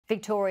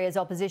Victoria's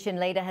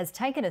opposition leader has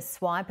taken a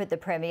swipe at the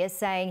Premier,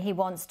 saying he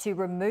wants to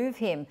remove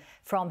him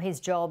from his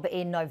job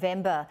in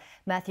November.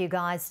 Matthew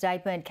Guy's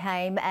statement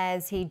came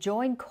as he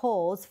joined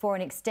calls for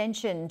an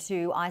extension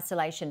to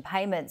isolation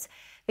payments.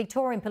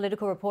 Victorian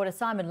political reporter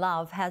Simon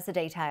Love has the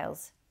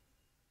details.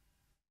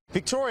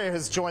 Victoria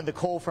has joined the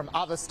call from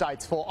other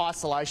states for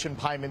isolation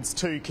payments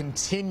to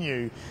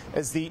continue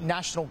as the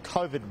national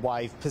COVID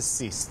wave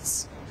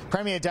persists.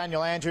 Premier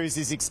Daniel Andrews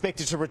is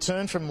expected to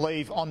return from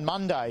leave on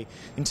Monday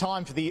in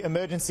time for the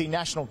emergency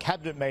National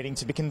Cabinet meeting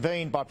to be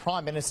convened by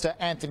Prime Minister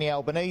Anthony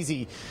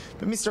Albanese.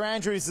 But Mr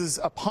Andrews'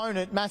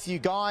 opponent, Matthew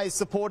Guy, is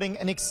supporting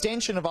an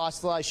extension of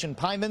isolation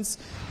payments.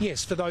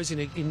 Yes, for those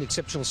in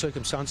exceptional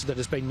circumstances that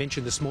has been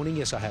mentioned this morning,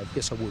 yes I have,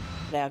 yes I would.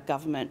 Our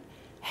government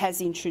has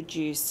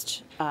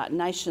introduced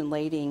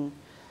nation-leading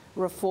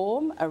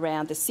reform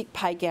around the sick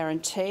pay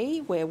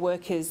guarantee, where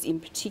workers in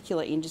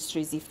particular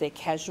industries, if they're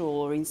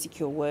casual or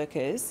insecure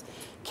workers,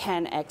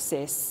 can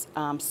access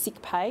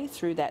sick pay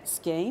through that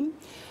scheme.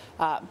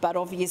 But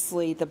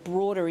obviously the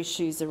broader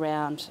issues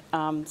around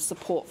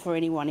support for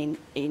anyone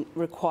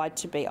required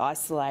to be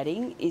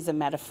isolating is a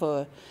matter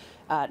for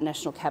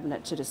National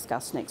Cabinet to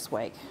discuss next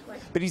week.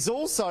 But he's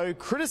also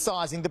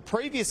criticising the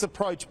previous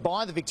approach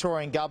by the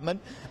Victorian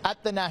Government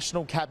at the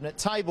National Cabinet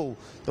table.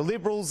 The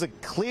Liberals are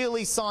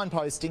clearly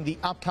signposting the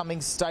upcoming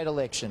state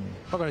election.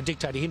 I'm not going to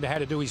dictate to him how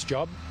to do his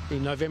job.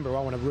 In November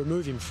I want to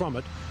remove him from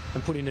it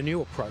and put in a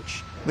new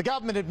approach. The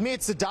government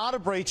admits a data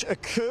breach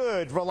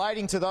occurred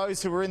relating to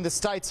those who were in the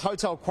state's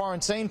hotel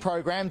quarantine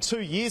program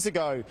 2 years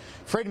ago.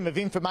 Freedom of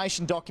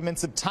information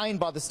documents obtained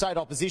by the state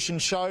opposition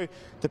show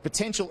the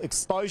potential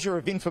exposure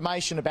of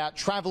information about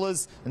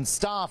travellers and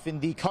staff in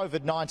the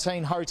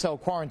COVID-19 hotel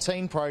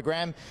quarantine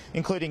program,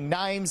 including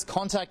names,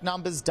 contact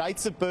numbers,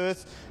 dates of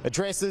birth,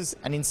 addresses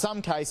and, in some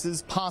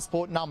cases,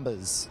 passport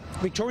numbers.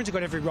 Victorians have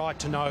got every right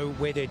to know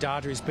where their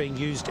data is being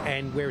used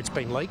and where it's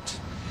been leaked,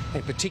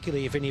 and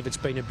particularly if any of it's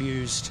been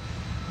abused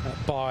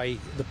by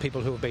the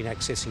people who have been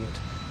accessing it.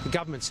 The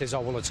government says,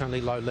 oh well, it's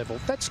only low level.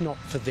 That's not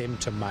for them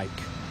to make.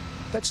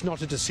 That's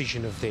not a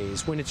decision of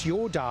theirs. When it's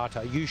your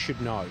data, you should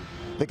know.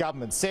 The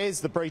government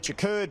says the breach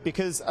occurred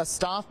because a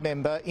staff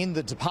member in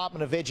the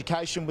Department of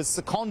Education was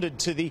seconded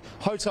to the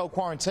hotel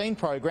quarantine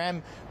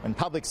program when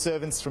public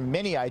servants from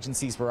many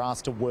agencies were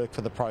asked to work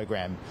for the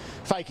program.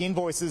 Fake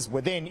invoices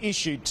were then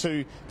issued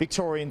to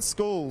Victorian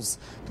schools.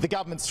 The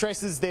government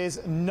stresses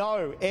there's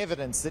no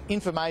evidence that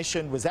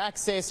information was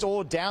accessed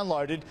or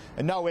downloaded,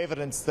 and no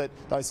evidence that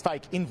those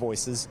fake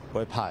invoices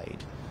were paid.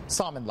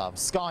 Simon Love,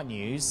 Sky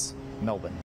News, Melbourne.